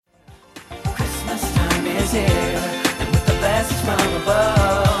is here, and with the blessings from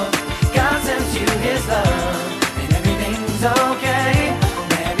above, God sends you his love, and everything's okay.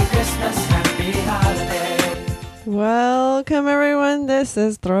 Merry Christmas, happy holiday. Welcome, everyone. This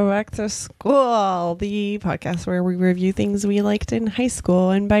is Throwback to School, the podcast where we review things we liked in high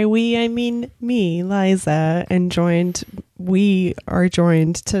school. And by we, I mean me, Liza, and we are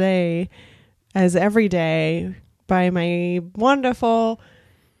joined today, as every day, by my wonderful,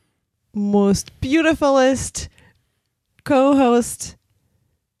 most beautifulest co-host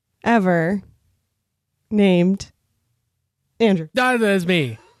ever, named Andrew. That is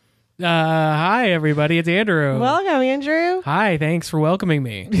me. Hi, everybody. It's Andrew. Welcome, Andrew. Hi. Thanks for welcoming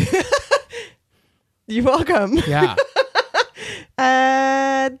me. You're welcome. Yeah.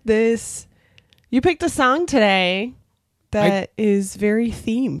 You picked a song today that is very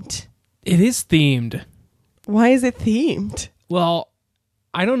themed. It is themed. Why is it themed? Well,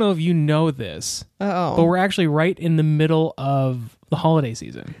 I don't know if you know this, Uh-oh. but we're actually right in the middle of the holiday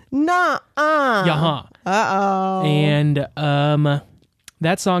season. Nuh-uh. Yeah. Uh-oh. And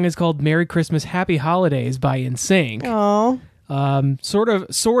that song is called Merry Christmas, Happy Holidays by NSYNC. Oh.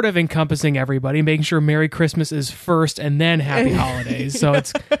 Sort of encompassing everybody, making sure Merry Christmas is first and then Happy Holidays. So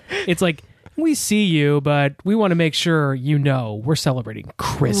it's like, we see you, but we want to make sure you know we're celebrating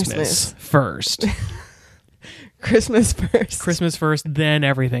Christmas first. Christmas first. Christmas first, then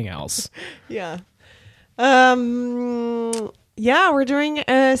everything else. Yeah. Yeah, we're doing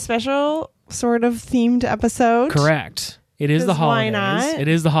a special sort of themed episode. Correct. It is the 'Cause why holidays. not? It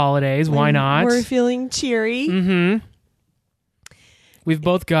is the holidays. Why not? We're feeling cheery. Mm-hmm. We've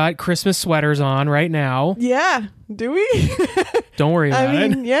both got Christmas sweaters on right now. Yeah. Do we? Don't worry about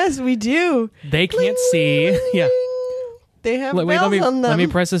it. Yes, we do. They can't see. Yeah. They have Wait, bells on them. let me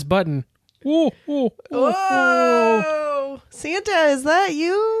press this button. Whoa, whoa, whoa, whoa. Whoa. Santa, is that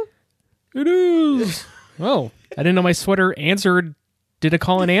you? It is. Oh, I didn't know my sweater did a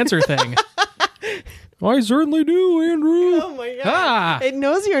call and answer thing. I certainly do, Andrew. Oh my god. Ah, It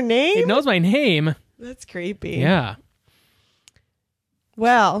knows your name? it knows my name. That's creepy. Yeah.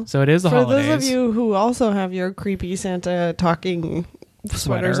 Well, So it is the for holidays. those of you who also have your creepy Santa talking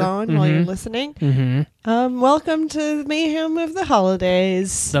sweaters Sweater. on while you're Mhm. listening, Mm-hmm. welcome to the mayhem of the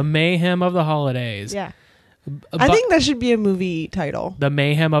holidays. The mayhem of the holidays. Yeah. But I think that should be a movie title. the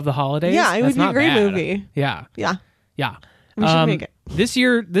mayhem of the holidays. Yeah, it would That's be a not great bad. movie. Yeah. Yeah. Yeah. We should make it.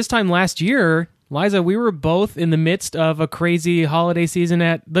 This time last year, Liza, we were both in the midst of a crazy holiday season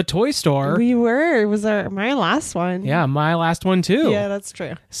at the toy store. We were. It was my last one. Yeah, my last one too. Yeah, that's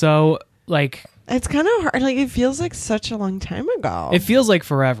true. So, like, It's kind of hard. Like, it feels like such a long time ago. it feels like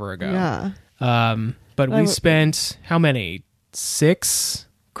forever ago. Yeah. But we spent how many? 6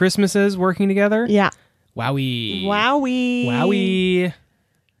 Christmases working together? Yeah. Wowie. Wowie. Wowie.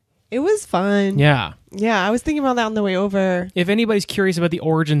 It was fun. Yeah. Yeah, I was thinking about that on the way over. If anybody's curious about the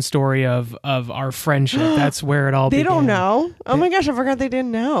origin story of our friendship, that's where it all They began. don't know. Oh my gosh, I forgot they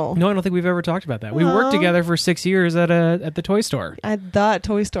didn't know. No, I don't think we've ever talked about that. We No. worked together for 6 years at the toy store. At the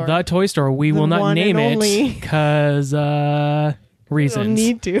toy store. The toy store. We The will not one name and it only. because You reasons. don't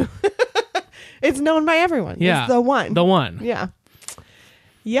need to. It's known by everyone. Yeah. It's the one. The one. Yeah.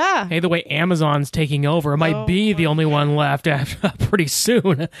 Yeah. Hey, the way Amazon's taking over, it might Oh be the only one left after, pretty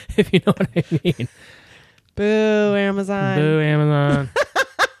soon, if you know what I mean. Boo, Amazon. Boo, Amazon.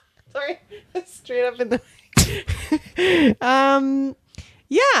 Sorry. Straight up in the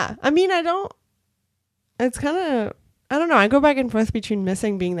yeah. I mean, it's kind of, I don't know. I go back and forth between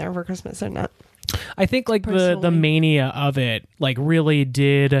missing being there for Christmas or not. I think like the Personally. mania of it like really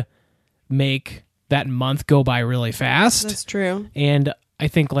did make that month go by really fast. That's true. And I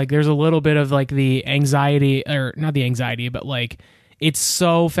think like there's a little bit of like the anxiety, or not the anxiety, but like it's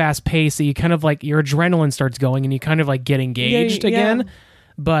so fast paced that you kind of like your adrenaline starts going and you kind of like get engaged Yeah. again.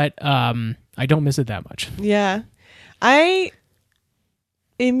 But I don't miss it that much. Yeah.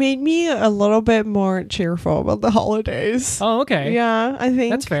 It made me a little bit more cheerful about the holidays. Oh, okay. Yeah, I think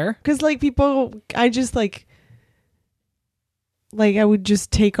That's fair. because like people, I just like I would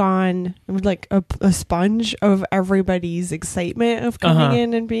just take on like a sponge of everybody's excitement of coming Uh-huh.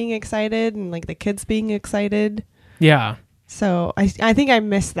 in and being excited, and like the kids being excited. Yeah. So I think I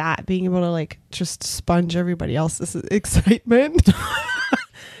miss that, being able to like just sponge everybody else's excitement.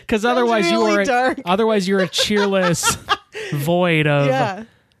 Because otherwise really dark. otherwise you're a cheerless void of Yeah,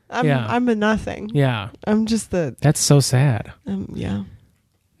 I'm a nothing. Yeah. I'm just the That's so sad. yeah.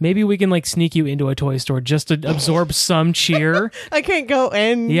 Maybe we can like sneak you into a toy store just to absorb some cheer. I can't go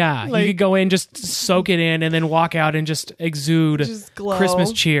in. Yeah, like, you could go in, just soak it in, and then walk out and just exude Just glow.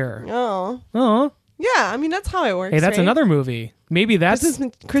 Christmas cheer. Oh, Oh, Yeah, I mean that's how it works. Hey, that's right? another movie. Maybe that's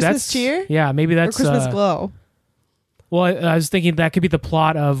Christmas cheer Yeah, maybe or that's Christmas glow. Well, I was thinking that could be the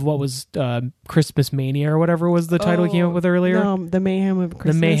plot of what was Christmas Mania or whatever was the title we came up with earlier. No, the mayhem of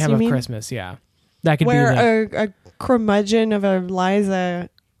Christmas. The Mayhem you of mean? Christmas, yeah. That could Where be the... a curmudgeon of a Liza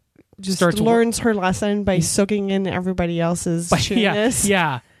just learns her lesson by soaking in everybody else's cheerness.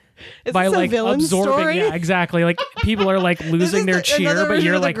 Yeah. Is By this a like villain absorbing, story? yeah, exactly. Like people are like losing their cheer, another but version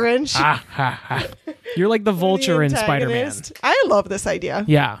you're of the like, Grinch. ha ha ha. You're like the vulture in Spider-Man. Antagonist. I love this idea.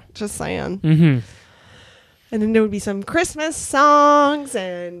 Yeah. Just saying. Mm-hmm. And then there would be some Christmas songs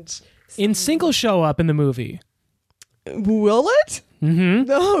and... NSYNC will show up in the movie. Will it? Mm-hmm.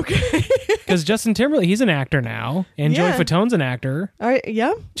 Oh, okay. Because Justin Timberlake, he's an actor now, and Yeah. Joey Fatone's an actor. All right,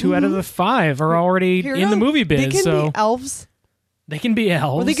 yeah. 2 out of the 5 are already Here we in the go. movie biz, They can so be elves. they can be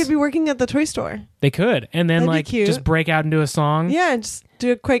elves. Or they could be working at the toy store. They could, and then That'd be like cute. just break out into a song. Yeah, just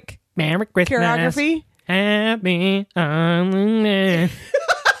do a quick Merry Christmas, choreography. Happy Holiday.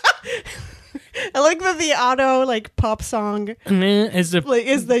 I like that the auto like pop song Is to like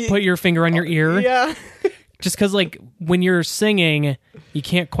is the put your finger on your ear. Yeah. Just because, like, when you're singing, you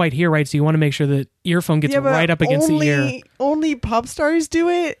can't quite hear right, so you want to make sure that earphone gets Yeah, but right up against the ear. Only pop stars do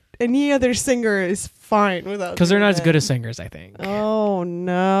it. Any other singer is fine without. Because they're not doing as good it. as singers, I think. Oh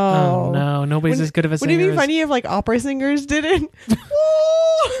no! Oh, no. Nobody's as good of a singer. Wouldn't it be as- funny if like opera singers did it?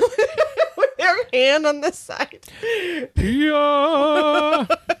 With their hand on the side. Yeah.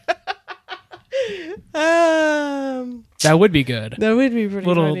 That would be good. That would be pretty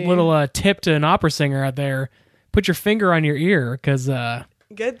funny. Little tip to an opera singer out there. Put your finger on your ear, because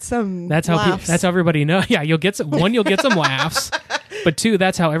Get some that's how laughs. that's how everybody knows. Yeah, you'll get you'll get some laughs, but 2,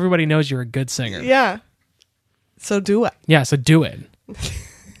 that's how everybody knows you're a good singer. Yeah. So do it. Yeah, so do it.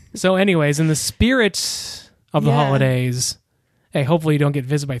 So anyways, in the spirit of the Yeah. holidays, hey, hopefully you don't get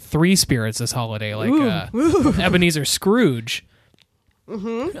visited by 3 spirits this holiday, like Ooh. Ebenezer Scrooge.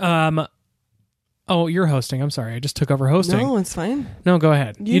 Mm-hmm. Oh, you're hosting. I'm sorry. I just took over hosting. No, it's fine. No, go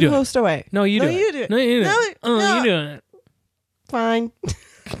ahead. You do host away. it. No, you do it. You do it. No, you do No, it. Oh, no. you do it. Fine.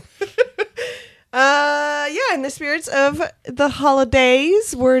 Yeah, in the spirits of the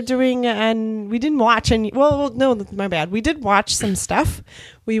holidays, we're doing, and we didn't watch any, well, no, my bad. We did watch some stuff.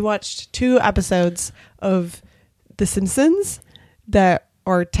 We watched 2 episodes of The Simpsons that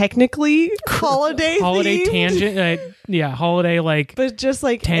are technically holiday themed, tangent. Yeah, holiday like but just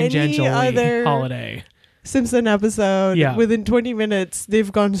like any tangentially other holiday. Simpson episode, Yeah. within 20 minutes,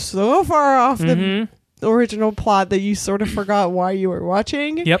 they've gone so far off the original plot that you sort of forgot why you were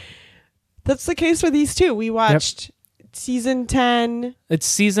watching. Yep. That's the case for these 2. We watched season 10. It's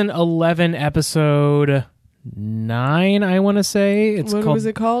season 11, episode 9, I want to say. It's What called was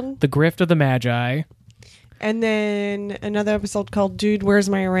it called? The Grift of the Magi, And then another episode called Dude, Where's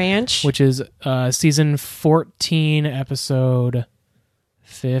My Ranch? which is season 14, episode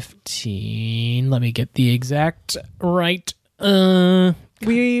 15. Let me get the exact right.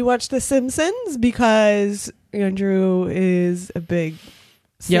 We watched The Simpsons because Andrew is a big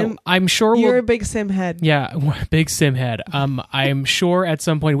Sim. Yeah, I'm sure You're we'll... a big Sim head. Yeah, big Sim head. I'm sure at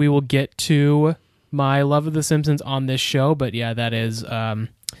some point we will get to my love of The Simpsons on this show, but yeah, that is...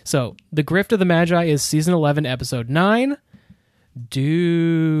 So, The Grift of the Magi is season 11, episode 9.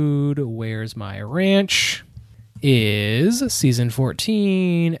 Dude, Where's My Ranch is season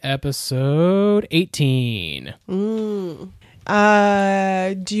 14, episode 18. Do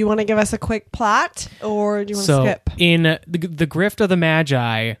you want to give us a quick plot, or do you want to So, skip? in the Grift of the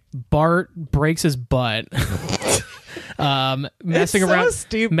Magi, Bart breaks his butt. Messing so around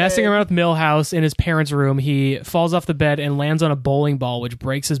stupid. messing around with Milhouse in his parents' room. He falls off the bed and lands on a bowling ball, which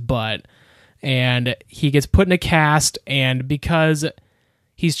breaks his butt, and he gets put in a cast. And because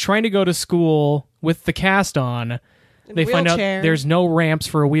he's trying to go to school with the cast on, they find out Wheelchair. there's no ramps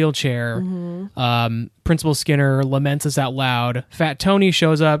for a wheelchair. Principal Skinner laments this out loud. Fat Tony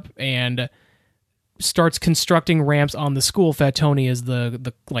shows up and starts constructing ramps on the school. Fat Tony is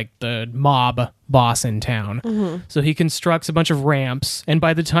the mob boss in town. So he constructs a bunch of ramps, and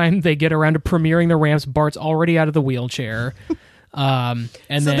by the time they get around to premiering the ramps, Bart's already out of the wheelchair. And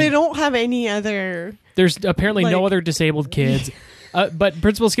So then they don't have any other... there's apparently no like- other disabled kids. But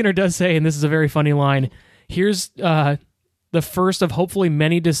Principal Skinner does say, and this is a very funny line, here's the first of hopefully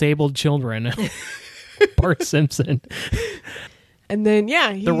many disabled children. Bart Simpson. And then,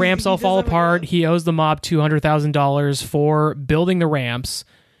 The ramps all fall apart. He owes the mob $200,000 for building the ramps.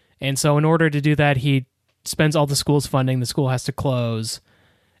 And so in order to do that, he spends all the school's funding. The school has to close.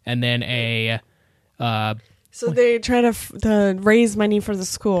 And then So they try to raise money for the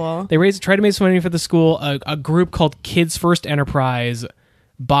school. they try to make some money for the school. A group called Kids First Enterprise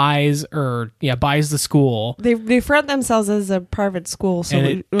buys the school. They front themselves as a private school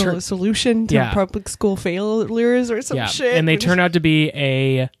solution to Yeah. public school failures or some shit. And they turn out to be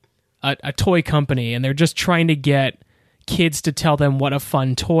a toy company, and they're just trying to get kids to tell them what a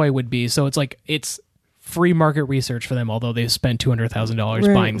fun toy would be. So it's free market research for them, although they've spent $200,000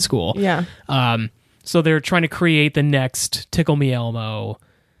 Right. buying the school. Yeah. So they're trying to create the next Tickle Me Elmo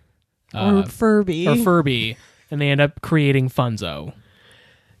Or Furby. and they end up creating Funzo.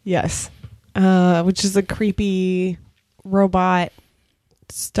 Yes. Which is a creepy robot,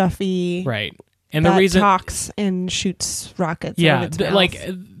 stuffy, Right. And that the reason talks and shoots rockets out of its mouth. like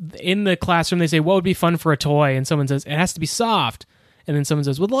in the classroom they say what would be fun for a toy, and someone says it has to be soft, and then someone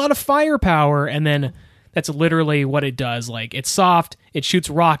says with a lot of firepower, and then that's literally what it does. Like, it's soft, it shoots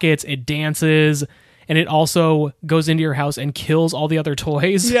rockets, it dances, and it also goes into your house and kills all the other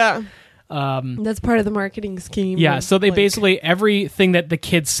toys. Yeah. That's part of the marketing scheme. Yeah, of, so they like- basically, everything that the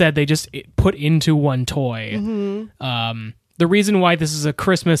kids said, they just put into one toy. Mm-hmm. The reason why this is a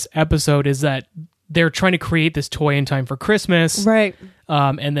Christmas episode is that they're trying to create this toy in time for Christmas. Right.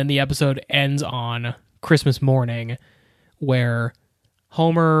 And then the episode ends on Christmas morning, where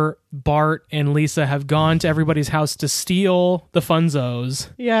Homer, Bart, and Lisa have gone to everybody's house to steal the Funzos.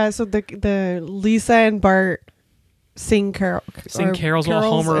 Yeah, so the Lisa and Bart sing carols while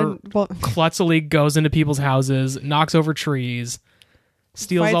Homer and, well, klutzily goes into people's houses, knocks over trees,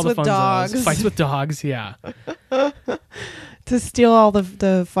 steals Fights all the with Funzos, dogs. fights with dogs, yeah. to steal all the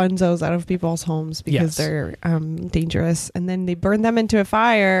funzos out of people's homes because Yes. they're dangerous, and then they burn them into a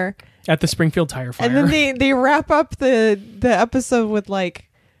fire, At the Springfield Tire Fire. and then they wrap up the episode with like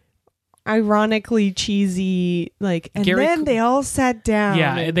ironically cheesy and Gary then Cl- they all sat down.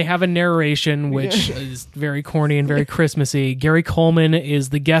 Yeah, and- they have a narration which is very corny and very Christmassy. Gary Coleman is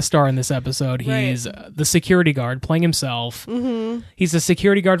the guest star in this episode. He's the security guard playing himself. Mm-hmm. He's the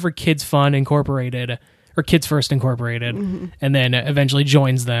security guard for Kids Fun Incorporated, or Kids First Incorporated, and then eventually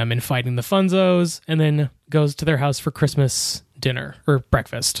joins them in fighting the Funzos, and then goes to their house for Christmas dinner or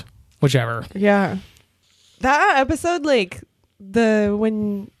breakfast, whichever. Yeah. That episode,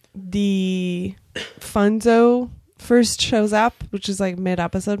 when the Funzo first shows up, which is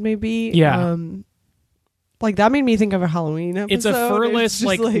mid-episode maybe. Yeah. That made me think of a Halloween episode. It's a furless,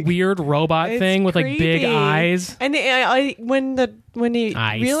 just, weird robot it's thing with big creepy. eyes. And when he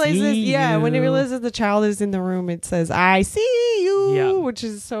I realizes, see when he you. realizes the child is in the room, it says, "I see you," Yeah. which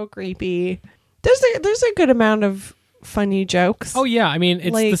is so creepy. There's a good amount of funny jokes. Oh yeah, I mean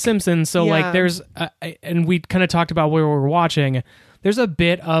it's The Simpsons, so yeah. there's and we kind of talked about where we were watching. There's a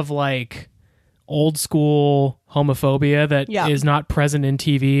bit of old school homophobia that is not present in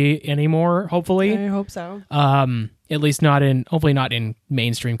TV anymore. Hopefully, I hope so. at least hopefully not in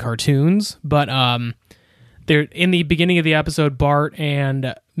mainstream cartoons. But they're in the beginning of the episode. Bart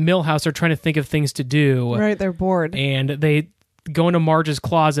and Milhouse are trying to think of things to do, Right, they're bored. and they go into Marge's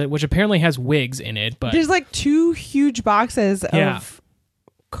closet, which apparently has wigs in it. But There's two huge boxes Yeah. of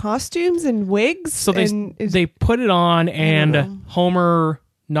costumes and wigs. so and they put it on, know. and Homer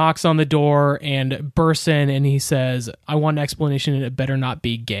knocks on the door and bursts in, and he says, "I want an explanation, and it better not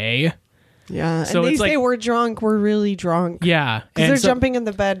be gay." yeah, so and they it's say we're drunk. We're really drunk. Yeah, Because they're so- jumping in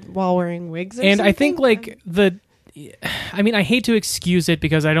the bed while wearing wigs. Or and I something. think I hate to excuse it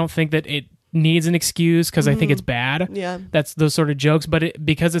because I don't think that it needs an excuse because I think it's bad. Yeah. That's those sort of jokes, but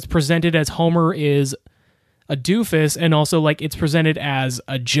because it's presented as Homer is a doofus, and also it's presented as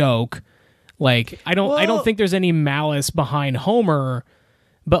a joke. I don't think there's any malice behind Homer,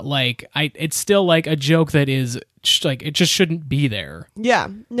 but it's still a joke that is it just shouldn't be there. Yeah,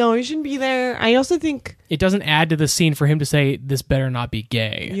 no, he shouldn't be there. I also think, It doesn't add to the scene for him to say this better not be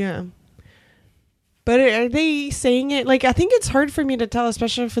gay. yeah. But are they saying it? I think it's hard for me to tell,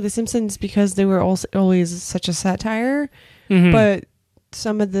 especially for The Simpsons, because they were also always such a satire. Mhm. But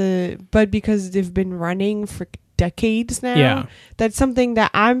because they've been running for decades now, Yeah. that's something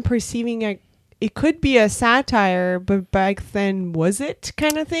that I'm perceiving. It could be a satire, but back then, was it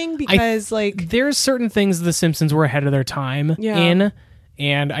kind of thing? Because There's certain things The Simpsons were ahead of their time in,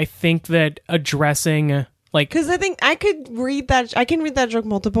 and I think that addressing because I think I can read that joke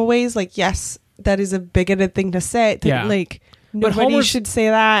multiple ways. Yes, that is a bigoted thing to say. Yeah. Nobody Homer's- should say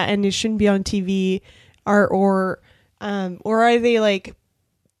that, and it shouldn't be on TV, or are they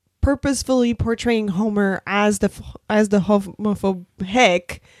purposefully portraying Homer as the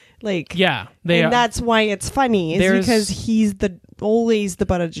homophobic? yeah, they and are. that's why it's funny. Is There's- because he's always the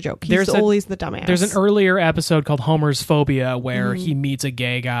butt of the joke. He's always the dumbass. There's an earlier episode called Homer's Phobia where he meets a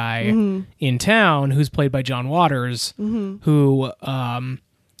gay guy in town who's played by John Waters, who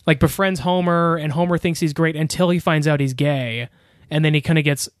befriends Homer, and Homer thinks he's great until he finds out he's gay. and then he kind of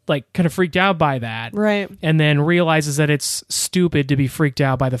gets like kind of freaked out by that, Right. and then realizes that it's stupid to be freaked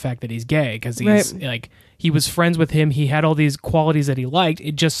out by the fact that he's gay, because he's like, he was friends with him, he had all these qualities that he liked,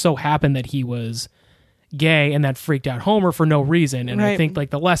 it just so happened that he was gay, and that freaked out Homer for no reason. And I think like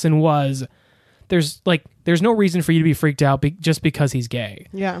the lesson was there's no reason for you to be freaked out just because he's gay.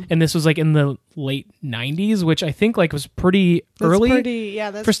 Yeah. And this was like in the late 90s, which I think like was pretty early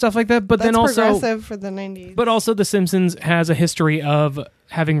that's for stuff like that. But then also progressive for the 90s. But also The Simpsons has a history of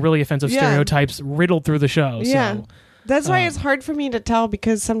having really offensive stereotypes riddled through the show. Yeah. So That's why it's hard for me to tell,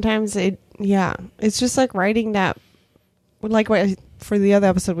 because sometimes it's just like writing that, like for the other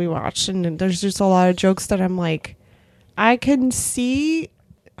episode we watched, and there's just a lot of jokes that I'm like, I can see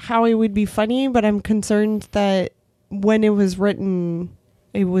how it would be funny, but I'm concerned that when it was written,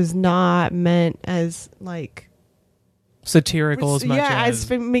 it was not meant as like satirical as much as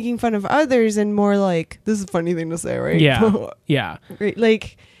making fun of others, and more like, this is a funny thing to say, right? Yeah. Right,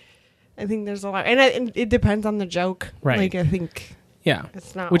 like, I think there's a lot, and it depends on the joke. Right. Like, I think Yeah.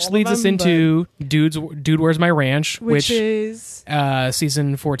 it's not Which all leads of us them, into Dude Where's My Ranch, which is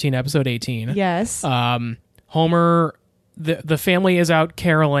season 14, episode 18. yes. Homer, the family is out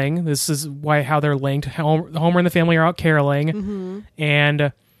caroling. This is how they're linked. Homer and the family are out caroling,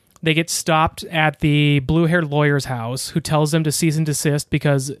 and they get stopped at the blue-haired lawyer's house, who tells them to cease and desist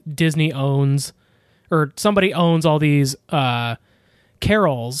because Disney owns, or somebody owns all these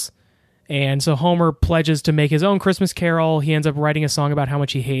carols. And so Homer pledges to make his own Christmas carol. He ends up writing a song about how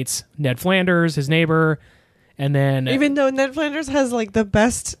much he hates Ned Flanders, his neighbor. And then, even though Ned Flanders has like the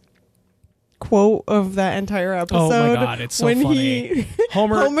best quote of that entire episode. Oh my God, it's so when funny.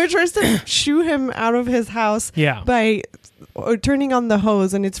 Homer tries to shoo him out of his house by turning on the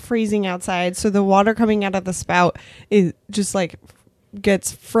hose, and it's freezing outside, so the water coming out of the spout is just like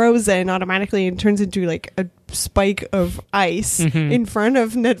gets frozen automatically and turns into like a spike of ice in front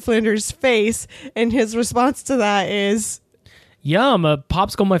of Ned Flanders' face, and his response to that is, "Yum, a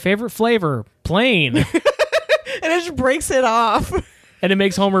popsicle, my favorite flavor, plain." and it just breaks it off. And it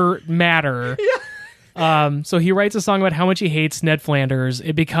makes Homer madder. So he writes a song about how much he hates Ned Flanders.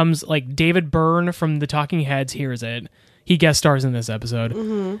 It becomes like David Byrne from the Talking Heads hears it. He guest stars in this episode.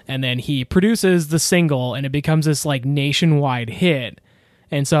 And then he produces the single, and it becomes this like nationwide hit.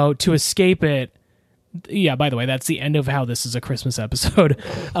 And so to escape it, by the way, that's the end of how this is a Christmas episode.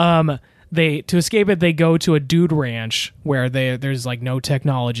 To escape it, they go to a dude ranch where there's like no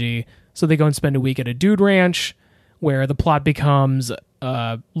technology. So they go and spend a week at a dude ranch, where the plot becomes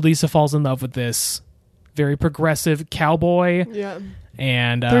Lisa falls in love with this very progressive cowboy. Yeah.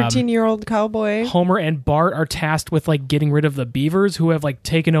 And 13-year-old cowboy. Homer and Bart are tasked with like getting rid of the beavers who have like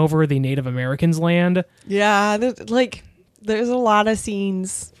taken over the Native Americans' land. Yeah, there's a lot of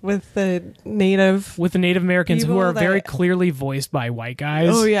scenes with the Native Americans who are very clearly voiced by white guys.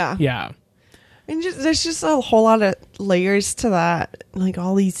 Oh yeah. Yeah. And there's just a whole lot of layers to that. Like,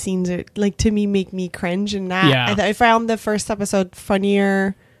 all these scenes are, like, to me, make me cringe. And that I found the first episode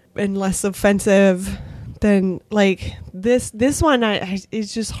funnier and less offensive than like this one.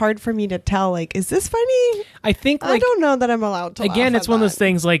 It's just hard for me to tell. Like, is this funny? I think like, I don't know that I'm allowed to. Again, it's one of those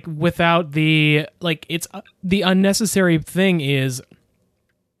things. Like, without the it's the unnecessary thing is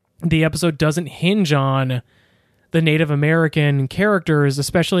the episode doesn't hinge on the Native American characters,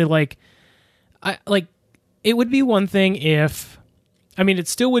 especially like. It would be one thing if, it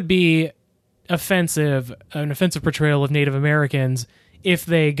still would be an offensive portrayal of Native Americans if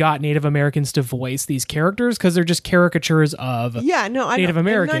they got Native Americans to voice these characters, because they're just caricatures of Native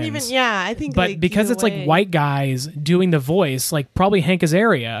Americans. I think, but like, because it's like white guys doing the voice, like probably Hank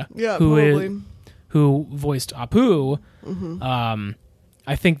Azaria, who voiced Apu,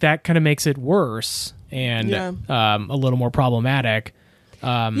 I think that kind of makes it worse and a little more problematic.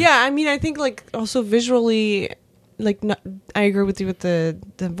 I think like also visually, like I agree with you with the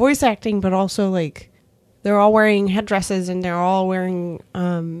voice acting, but also like they're all wearing headdresses and they're all wearing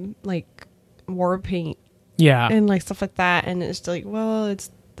like war paint, and like stuff like that, and it's like, well,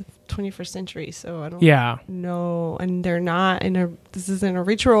 it's the 21st century, so I don't know, and they're not this isn't a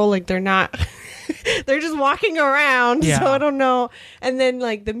ritual, like they're not they're just walking around, so I don't know, and then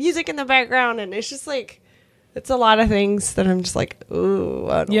like the music in the background, and it's just like. It's a lot of things that I'm just like, ooh,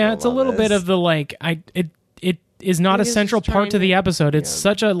 I don't know it's a little bit of the like, it is not a central part to the episode. It's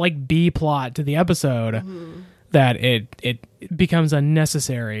such a like B plot to the episode that it becomes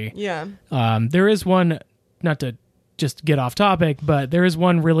unnecessary. Yeah. There is one, not to just get off topic, but there is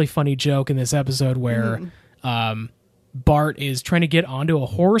one really funny joke in this episode where Bart is trying to get onto a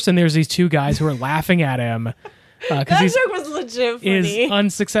horse, and there's these two guys who are laughing at him because That he's joke was legit is funny.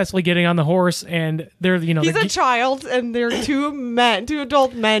 unsuccessfully getting on the horse, and they're He's they're a child, and they're two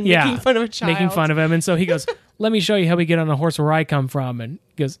adult men yeah, making fun of a child. making fun of him, and so he goes, "Let me show you how we get on a horse where I come from," and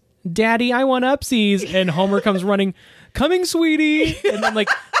he goes, "Daddy, I want upsies," and Homer comes running, "Coming, sweetie," and then like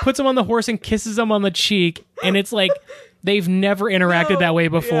puts him on the horse and kisses him on the cheek, and it's like. They've never interacted that way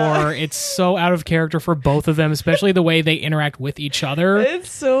before. Yeah. It's so out of character for both of them, especially the way they interact with each other. It's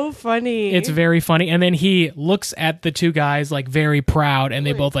so funny. It's very funny. And then he looks at the two guys like very proud, and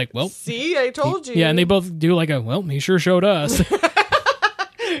they both like, well, See, I told you. yeah, and they both do like a, well, he sure showed us.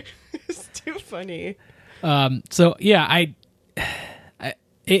 It's too funny. So yeah,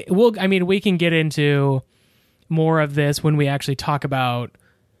 we can get into more of this when we actually talk about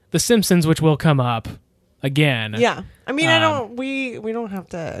The Simpsons, which will come up again. Yeah, I mean, we don't have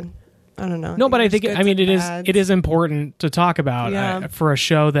to. I don't know. No, but I think there's I mean goods it and is bads. it is important to talk about Yeah. for a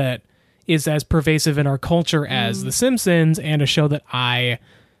show that is as pervasive in our culture as The Simpsons, and a show that I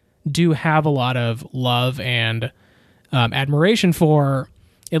do have a lot of love and admiration for,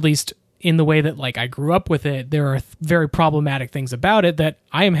 at least in the way that like I grew up with it. There are very problematic things about it that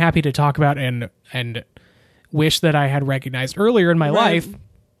I am happy to talk about and wish that I had recognized earlier in my Right. life,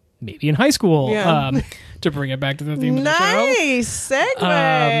 maybe in high school, Yeah. to bring it back to the theme of the show. Nice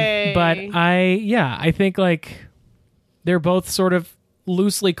segue. But I think like they're both sort of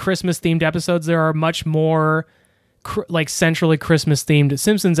loosely Christmas themed episodes. There are much more like centrally Christmas themed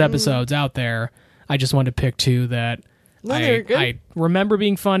Simpsons episodes out there. I just wanted to pick two that No, they're good. I remember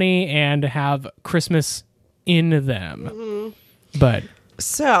being funny and have Christmas in them. But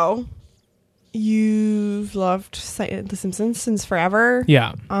So, you've loved The Simpsons since forever.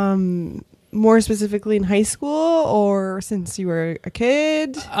 yeah, More specifically in high school, or since you were a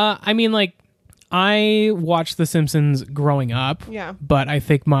kid. I mean, like I watched The Simpsons growing up. Yeah. But I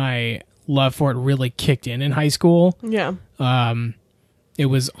think my love for it really kicked in high school. Yeah. It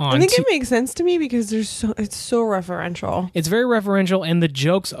was on. I think it makes sense to me because it's so referential. It's very referential, and the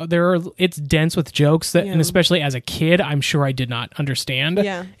jokes it's dense with jokes that, Yeah. and especially as a kid, I'm sure I did not understand.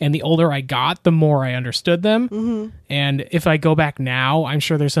 Yeah. And the older I got, the more I understood them. Mm-hmm. And if I go back now, I'm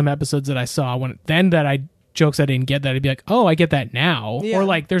sure there's some episodes that I saw jokes I didn't get that I'd be like, oh, I get that now, Yeah. or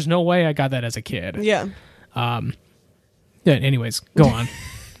like, there's no way I got that as a kid. Yeah. Yeah. Anyways, go on.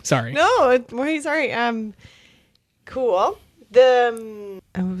 Sorry. No, sorry. Cool. I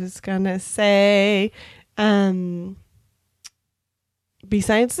was gonna say,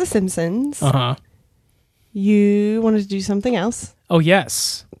 besides The Simpsons, Uh huh. you wanted to do something else. Oh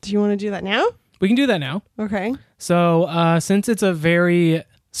yes, Do you want to do that now? we can do that now. Okay. So, since it's a very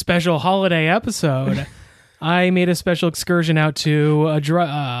special holiday episode, I made a special excursion out to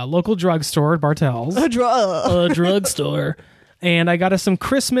a local drugstore at Bartell's. A drugstore. And I got us some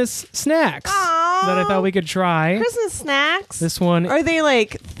Christmas snacks that I thought we could try. Christmas snacks. This one, Are they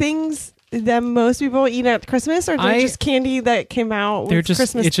like things that most people eat at Christmas, or they're just candy that came out with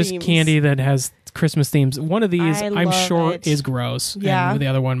Christmas it's just themes? candy that has Christmas themes. One of these, I I'm love sure, it. is gross. Yeah. And the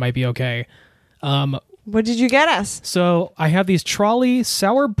other one might be okay. What did you get us? So I have these Trolley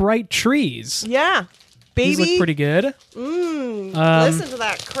Sour Bright Trees. Yeah. Baby. These look pretty good. Listen to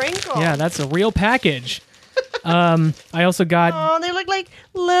that crinkle. Yeah, that's a real package. I also got Oh, they look like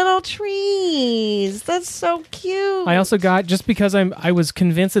little trees. That's so cute. I also got, just because I was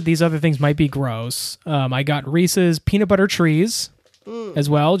convinced that these other things might be gross, I got Reese's peanut butter trees as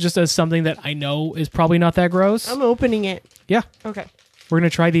well, just as something that I know is probably not that gross. I'm opening it. Yeah, Okay. we're going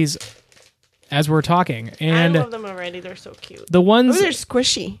to try these as we're talking. And I love them already. They're so cute. the Oh, ones they're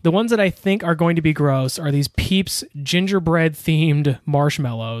squishy. the ones that I think are going to be gross are these Peeps gingerbread themed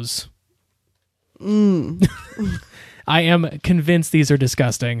marshmallows. I am convinced these are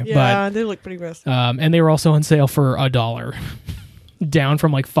disgusting, Yeah, they look pretty gross. but and they were also on sale for $1, down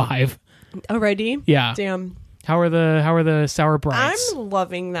from like $5. Already? Yeah. Damn. How are the Sour Brights? I'm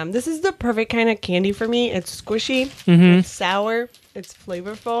loving them. This is the perfect kind of candy for me. It's squishy. Mm-hmm. It's sour. It's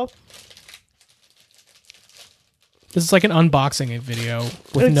flavorful. This is like an unboxing video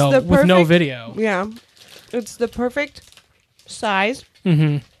with It's no the perfect- video. Yeah. It's the perfect size.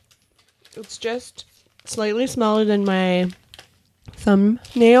 Mm-hmm. It's just slightly smaller than my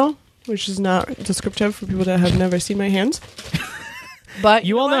thumbnail, which is not descriptive for people that have never seen my hands. But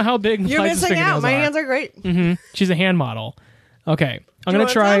You all know how big you're Liza's missing out. fingernails My are. hands are great. Mm-hmm. She's a hand model. Okay, I'm Do you gonna want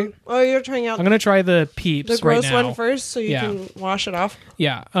try. some? Oh, you're trying out I'm gonna try the Peeps the gross right now. one first, so you Yeah. can wash it off.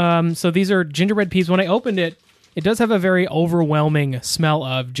 Yeah. So these are gingerbread Peeps. When I opened it, it does have a very overwhelming smell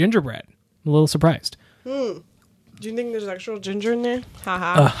of gingerbread. I'm a little surprised. Do you think there's actual ginger in there?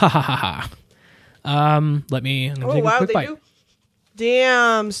 Haha. Ha ha ha ha. I'm gonna Oh take a wow, quick they bite. do.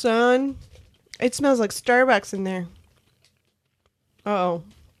 Damn, son. It smells like Starbucks in there. Uh-oh.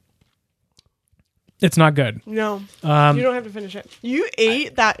 It's not good. No. You don't have to finish it. You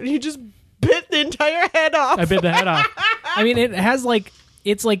ate that. You just bit the entire head off. I bit the head off. I mean, it has like,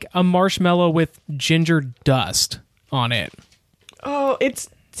 it's like a marshmallow with ginger dust on it. Oh, it's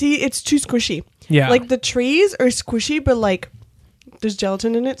too squishy. Yeah. Like the trees are squishy, but like there's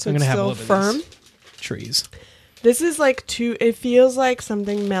gelatin in it, so I'm it's gonna have a still little bit firm. of these trees. This is like it feels like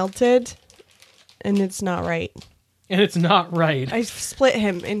something melted, and it's not right. And it's not right. I split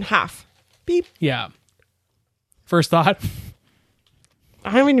him in half. Beep. Yeah. First thought.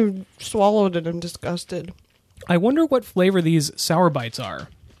 I haven't even swallowed it. I'm disgusted. I wonder what flavor these sour bites are.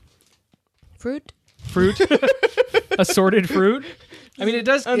 Fruit? Fruit? Assorted fruit? I mean, it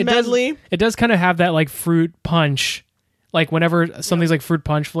does. A medley? It does kind of have that like fruit punch. Like whenever something's like fruit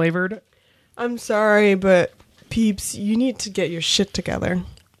punch flavored. I'm sorry, but Peeps, you need to get your shit together.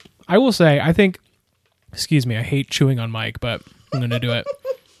 I will say, I think. Excuse me, I hate chewing on mic, but I'm going to do it.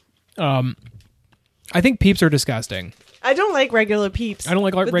 I think Peeps are disgusting. I don't like regular Peeps. I don't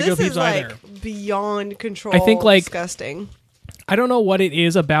like but regular this Peeps is either. Like beyond control. I think, like- disgusting. I don't know what it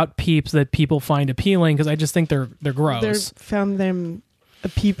is about Peeps that people find appealing because I just think they're They gross. found them a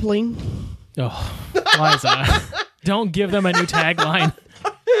peepling. Oh, Liza, don't give them a new tagline.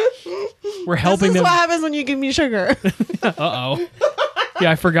 We're helping This is them. what happens when you give me sugar. Uh-oh.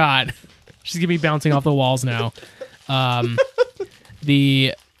 Yeah, I forgot. She's gonna be bouncing off the walls now. I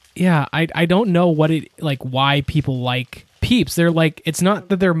don't know what it like why people like Peeps. They're like, it's not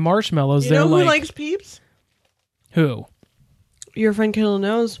that they're marshmallows. You they're know who like likes Peeps? who? Your friend Kayla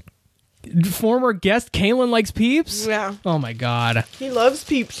knows. Former guest Kaylin likes Peeps? Yeah. Oh my god. He loves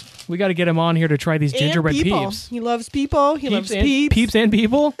Peeps. We got to get him on here to try these gingerbread and people. Peeps. He loves people. He loves and, Peeps. Peeps and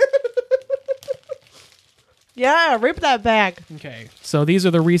people? Yeah, rip that bag. Okay. So these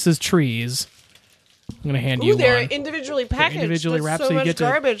are the Reese's trees. I'm going to hand you Ooh, they're one. individually packaged. individually That's wrapped, so so you much get to-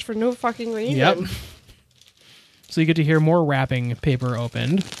 garbage for no fucking reason. Yep. So you get to hear more wrapping paper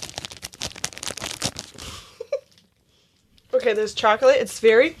opened. Okay, there's chocolate. It's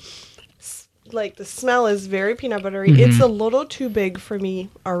very, like, the smell is very peanut buttery. Mm-hmm. It's a little too big for me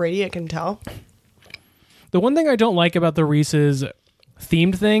already, I can tell. The one thing I don't like about the Reese's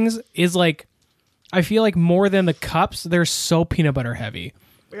themed things is like, I feel like more than the cups, they're so peanut butter heavy.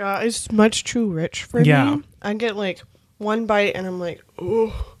 Yeah, it's much too rich for Yeah. me. I get, like, one bite and I'm like,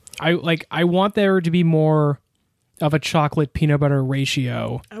 ooh. I want there to be more of a chocolate peanut butter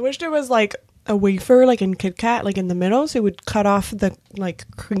ratio. I wish there was, like, a wafer, like in Kit Kat, like in the middle, so it would cut off the, like,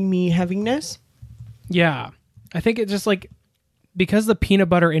 creamy heaviness. Yeah. I think it's just like, because the peanut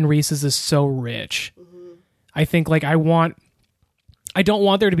butter in Reese's is so rich, I think like I don't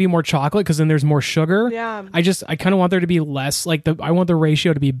want there to be more chocolate because then there's more sugar. Yeah. I kind of want there to be less, like I want the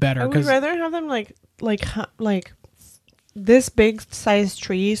ratio to be better. I would Cause rather have them like this big size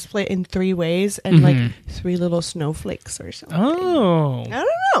tree split in 3 ways and like 3 little snowflakes or something. oh. I don't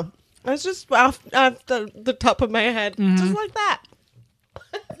know. It's just off the top of my head, just like that.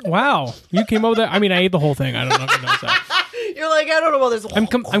 Wow. You came up with that? I mean, I ate the whole thing. I don't know if you noticed that. You're like, I don't know about this.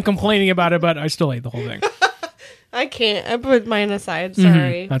 I'm complaining about it, but I still ate the whole thing. I can't. I put mine aside.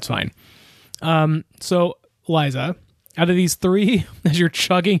 Sorry. That's fine. So, Liza, out of these 3, as you're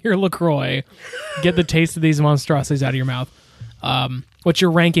chugging your LaCroix, get the taste of these monstrosities out of your mouth. What's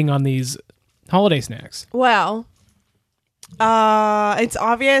your ranking on these holiday snacks? Well, it's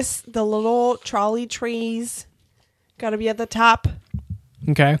obvious the little trolley trees got to be at the top.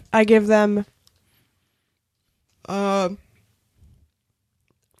 Okay. I give them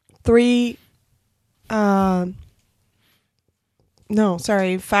 3 no,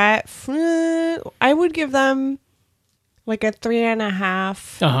 sorry, 5. I would give them like a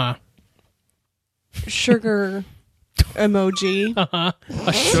 3.5 Uh-huh. sugar emoji.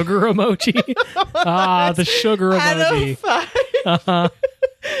 A sugar emoji. The sugar emoji.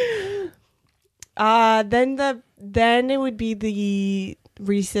 Then it would be the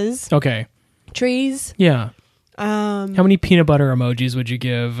Reese's Okay. trees. Yeah. How How many peanut butter emojis would you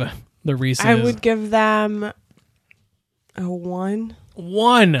give the Reese's? I would give them a 1.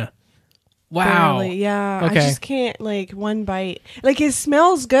 1. Wow. Barely, yeah. Okay. I just can't, like, one bite. Like, it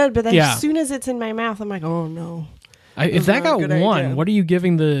smells good, but then Yeah. as soon as it's in my mouth, I'm like, oh, no. If that got not a good 1, idea. what are you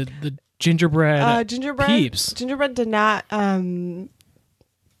giving the gingerbread? Gingerbread. Peeps. Gingerbread did not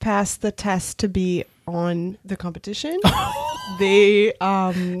pass the test to be on the competition. They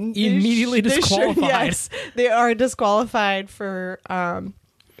Immediately disqualified. Yes, they are disqualified for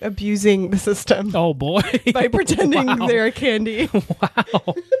abusing the system Oh boy. by pretending Wow. they're candy.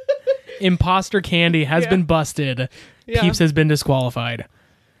 Wow. Imposter candy has Yeah. been busted. Yeah. Peeps has been disqualified.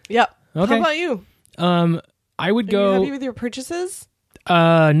 Yep. Okay. How about you? I would Are you happy go. with your purchases?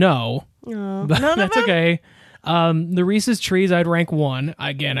 No, No, but none of that's them? okay. The Reese's trees, I'd rank 1.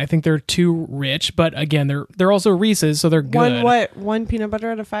 Again, I think they're too rich, but again, they're also Reese's, so they're good. One what? One peanut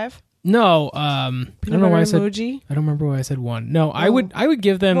butter out of 5? No, I Peanut don't know butter why I said. emoji? I don't remember why I said 1. No, I would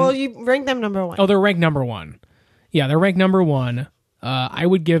give them. Well, you rank them number 1. Oh, they're ranked number 1. Yeah, they're ranked number 1. I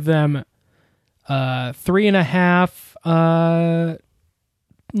would give them 3.5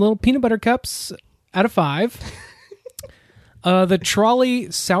 little peanut butter cups out of 5. The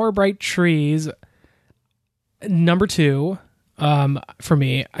Trolley Sour Bright Trees, number 2. For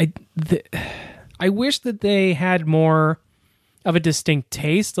me, I wish that they had more of a distinct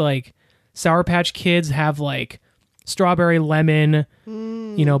taste. Like Sour Patch Kids have like strawberry, lemon,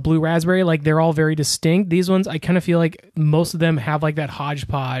 blue raspberry. Like they're all very distinct. These ones, I kind of feel like most of them have like that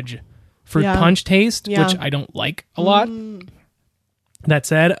hodgepodge fruit Yeah. punch taste, Yeah. which I don't like a lot. That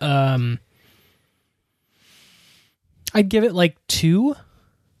said, I'd give it like 2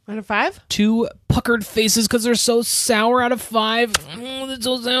 Out of 5? puckered faces because they're so sour out of 5. Oh, they're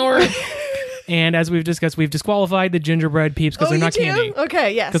so sour. And as we've discussed, we've disqualified the gingerbread peeps because they're not candy.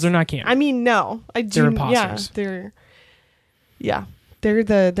 Okay, yes. Because they're not candy. I mean, no. I do. They're imposters. Yeah,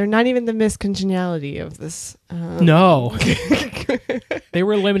 they're not even the miscongeniality of this. No. They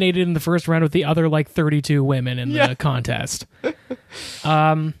were eliminated in the first round with the other like 32 women in the contest.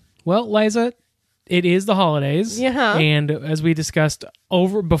 Well, Liza, it is the holidays. Yeah. And as we discussed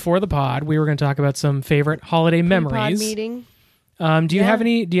before the pod, we were going to talk about some favorite holiday Pod memories. meeting. Do you have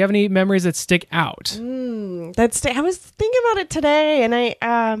any memories that stick out? I was thinking about it today,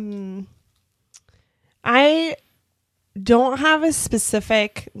 and I don't have a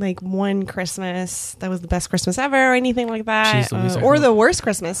specific like one Christmas that was the best Christmas ever or anything like that, Jeez Louise, I or hope- the worst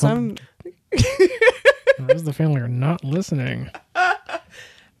Christmas. So I'm, Those the family are not listening.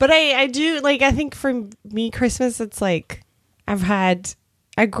 but I do like. I think for me, Christmas, it's like I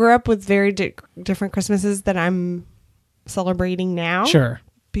grew up with very different Christmases that I'm celebrating now. Sure.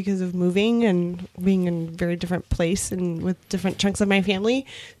 Because of moving and being in a very different place and with different chunks of my family.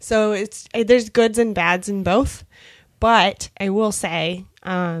 So there's goods and bads in both. But I will say,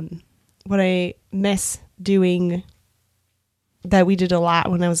 what I miss doing that we did a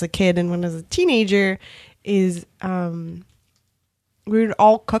lot when I was a kid and when I was a teenager is we would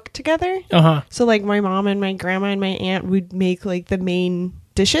all cook together. Uh-huh. So like my mom and my grandma and my aunt would make like the main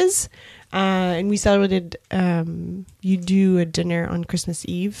dishes. And we celebrated, you do a dinner on Christmas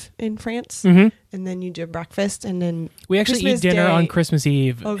Eve in France, and then you do a breakfast, and then We actually Christmas eat dinner Day- on Christmas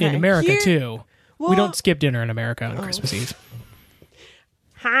Eve Okay. in America, Here- too. We Well- don't skip dinner in America on Christmas Eve.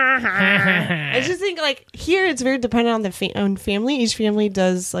 I just think like here it's very dependent on the on family. Each family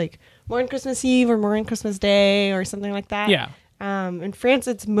does like more on Christmas Eve or more on Christmas Day or something like that. Yeah. In France,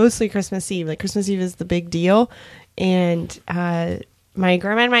 it's mostly Christmas Eve. Like Christmas Eve is the big deal, and my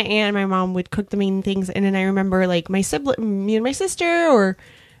grandma and my aunt and my mom would cook the main things. And then I remember like me and my sister, or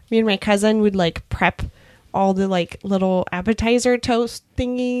me and my cousin would like prep all the like little appetizer toast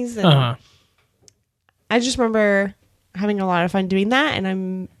thingies. And Uh-huh. I just remember having a lot of fun doing that.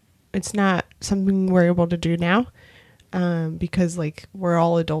 And it's not something we're able to do now, because like we're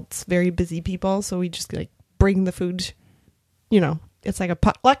all adults, very busy people. So we just like bring the food, it's like a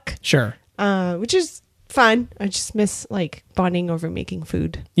potluck, Sure. which is fun. I just miss like bonding over making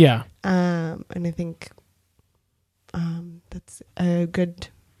food. Yeah. And I think that's a good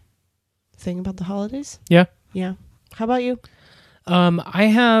thing about the holidays. Yeah. Yeah. How about you? I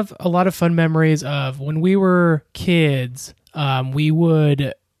have a lot of fun memories of when we were kids. We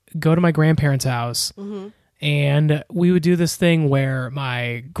would go to my grandparents' house, and we would do this thing where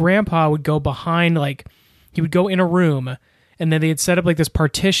my grandpa would go behind, like he would go in a room, and then they'd set up like this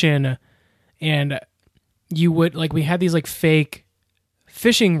partition, and you would like we had these like fake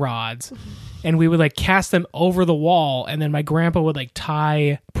fishing rods, and we would like cast them over the wall, and then my grandpa would like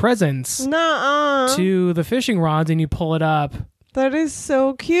tie presents Nuh-uh. to the fishing rods, and you pull it up. That is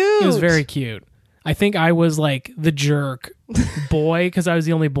so cute. It was very cute. I think I was like the jerk boy because I was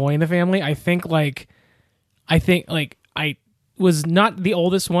the only boy in the family. I think I was not the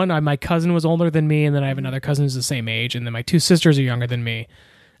oldest one. My cousin was older than me, and then I have another cousin who's the same age, and then my 2 sisters are younger than me.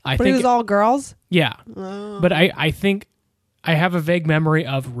 But it was all girls? Yeah. But I think I have a vague memory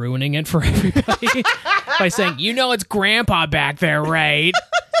of ruining it for everybody by saying, it's grandpa back there, right?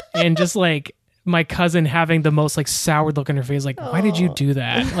 And just like my cousin having the most like soured look on her face, like, why did you do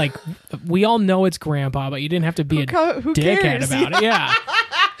that? Like, we all know it's grandpa, but you didn't have to be who dickhead cares? about it. Yeah.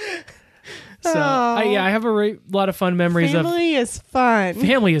 So I have a lot of fun memories of Family is fun.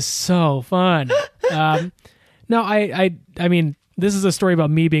 family is so fun. No, I mean, this is a story about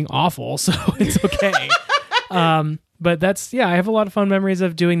me being awful, so it's okay. But that's, I have a lot of fun memories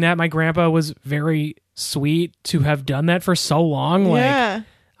of doing that. My grandpa was very sweet to have done that for so long. Like,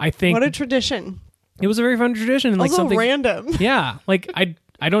 I think what a tradition. it was a very fun tradition. And like Also something random. Yeah. Like, I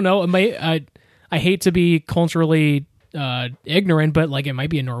don't know. I hate to be culturally ignorant, but like it might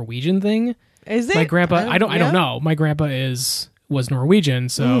be a Norwegian thing. Is it? My grandpa, I don't yeah? know. My grandpa was Norwegian,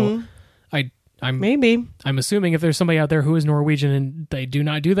 so Maybe. I'm assuming if there's somebody out there who is Norwegian and they do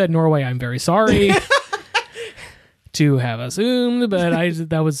not do that in Norway, I'm very sorry to have assumed, but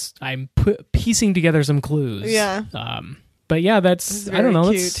I'm piecing together some clues. Yeah. But yeah, that's, I don't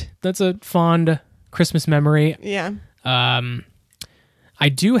know. That's a fond Christmas memory. Yeah. I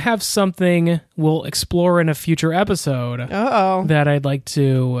do have something we'll explore in a future episode that I'd like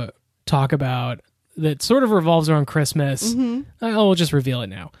to talk about that sort of revolves around Christmas. I'll just reveal it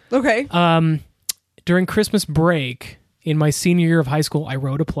now. Okay. During Christmas break in my senior year of high school, I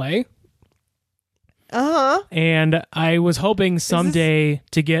wrote a play. And I was hoping someday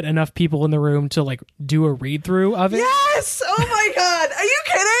to get enough people in the room to like do a read through of it. Yes! Oh my god. Are you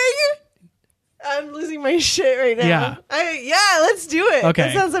kidding? I'm losing my shit right now. Yeah. Let's do it. Okay.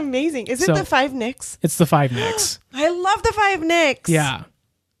 That sounds amazing. Is it the Five Nicks? It's the Five Nicks. I love the Five Nicks. Yeah.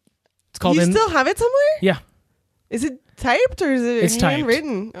 It's called You still have it somewhere? Yeah. Is it typed or is it It's typed.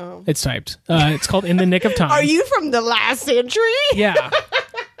 handwritten? Oh. It's typed. It's called In the Nick of Time. Are you from the last century? Yeah.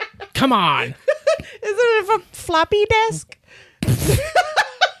 Come on. Is it a floppy disk?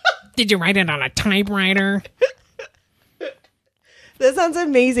 Did you write it on a typewriter? That sounds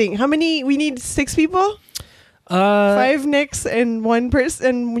amazing. How many? We need 6 people? 5 Nicks and 1 person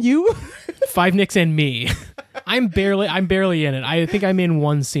and you? 5 Nicks and me. I'm barely in it. I think I'm in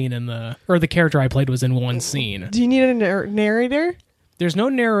one scene the character I played was in one scene. Do you need a narrator? There's no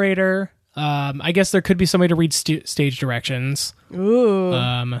narrator. I guess there could be somebody to read stage directions.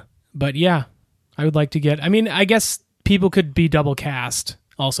 Ooh. But yeah, I would like to get, I guess people could be double cast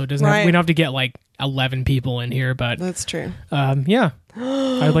also. We don't have to get like 11 people in here, but that's true. Yeah.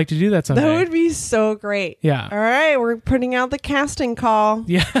 I'd like to do that someday. That would be so great. Yeah. All right, we're putting out the casting call.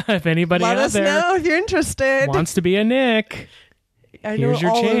 Yeah, if anybody Let out us there know if you're interested. wants to be a Nick, I here's know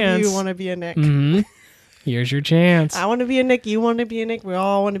your all chance. of you want to be a Nick. Mm-hmm. Here's your chance. I want to be a Nick. You want to be a Nick. We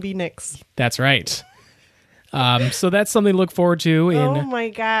all want to be Nicks. That's right. So that's something to look forward to in oh my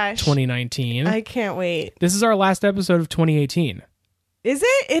gosh, 2019. I can't wait. This is our last episode of 2018. Is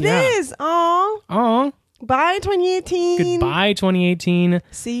it? It is. Oh. Bye, 2018. Goodbye, 2018.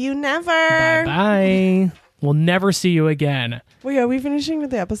 See you never. Bye-bye. We'll never see you again. Wait, are we finishing with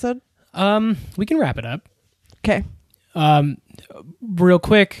the episode? We can wrap it up. Okay. Real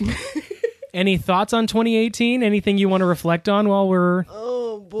quick. Any thoughts on 2018? Anything you want to reflect on while we're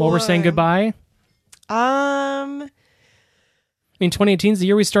saying goodbye? 2018 is the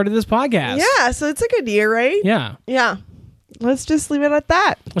year we started this podcast. Yeah, so it's a good year, right? Yeah. Yeah. Let's just leave it at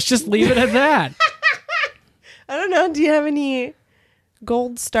that. Let's just leave it at that. I don't know. Do you have any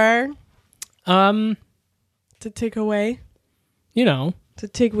gold star to take away? To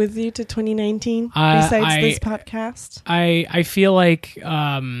take with you to 2019 besides this podcast? I feel like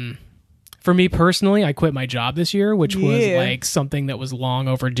for me personally, I quit my job this year, which was like something that was long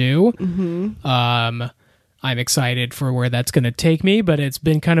overdue. Mm-hmm. I'm excited for where that's going to take me, but it's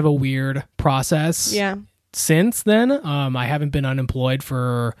been kind of a weird process. Yeah. Since then, I haven't been unemployed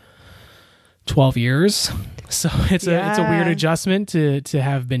for 12 years. So it's a weird adjustment to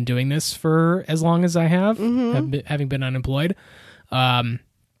have been doing this for as long as I have, having been unemployed.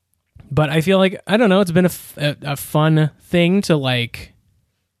 But I feel like, I don't know, it's been a fun thing to like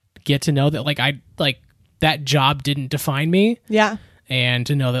get to know that like that job didn't define me. Yeah. And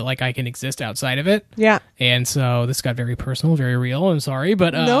to know that like I can exist outside of it. Yeah. And so this got very personal, very real. I'm sorry,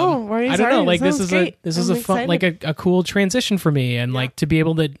 but no, why are you I don't sorry? know. Like this great. is a fun, like a cool transition for me, and like to be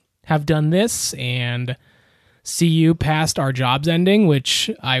able to have done this and see you past our jobs ending, which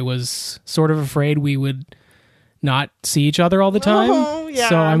I was sort of afraid we would not see each other all the time. Oh, yeah.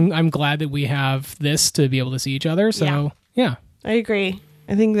 So I'm glad that we have this to be able to see each other. So yeah. I agree.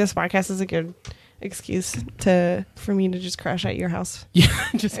 I think this podcast is a good excuse for me to just crash at your house. Yeah,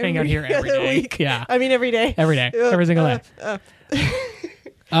 just hang out here every day. Week. Yeah. I mean every day. Every day. Every single day.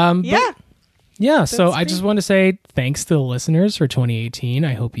 Yeah. Yeah, so I just want to say thanks to the listeners for 2018.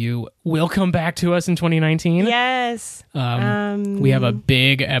 I hope you will come back to us in 2019. Yes. We have a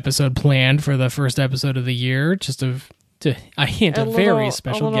big episode planned for the first episode of the year. Just a hint, a very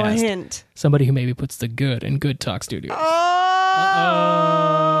special guest. Hint. Somebody who maybe puts the good in Good Talk Studios.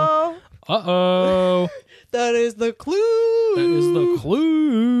 Oh. Uh-oh. That is the clue. That is the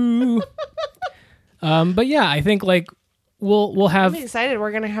clue. But yeah, I think like we'll have I'm excited.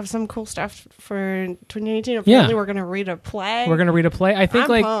 We're gonna have some cool stuff for 2018. Yeah. Apparently, we're gonna read a play. we're gonna read a play. I think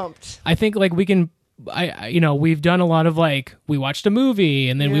I'm pumped. I think we can. We've done a lot of we watched a movie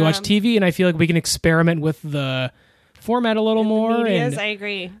and then we Yeah. watched TV, and I feel like we can experiment with the format a little more. Yes, And I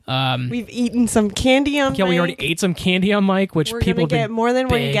agree. um, We've eaten some candy on. yeah, we already Mike. ate some candy on Mike, which We're people gonna have get been more than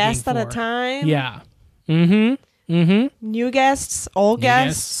one begging guest at a for. time. Yeah. Mm-hmm. New guests, old New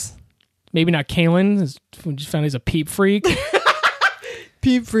guests. Maybe not Kalen. We just found he's a peep freak.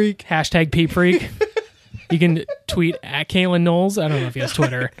 Peep freak. Hashtag peep freak. You can tweet at Kalen Knowles. I don't know if he has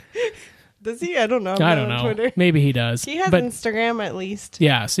Twitter. Does he? I don't know. I'm I not don't on know. Twitter. Maybe he does. He has but Instagram at least.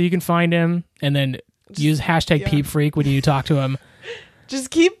 yeah, so you can find him and then use hashtag yeah. peep freak when you talk to him. Just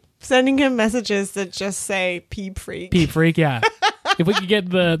keep sending him messages that just say peep freak. Peep freak, yeah. If we could get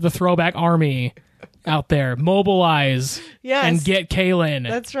the throwback army out there, mobilize Yes. and get Kalen.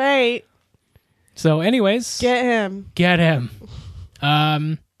 That's right. So anyways, Get him. get him.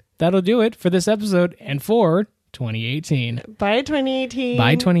 That'll do it for this episode and for 2018. Bye 2018.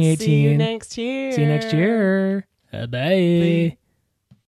 Bye 2018. See you next year. See you next year. Bye.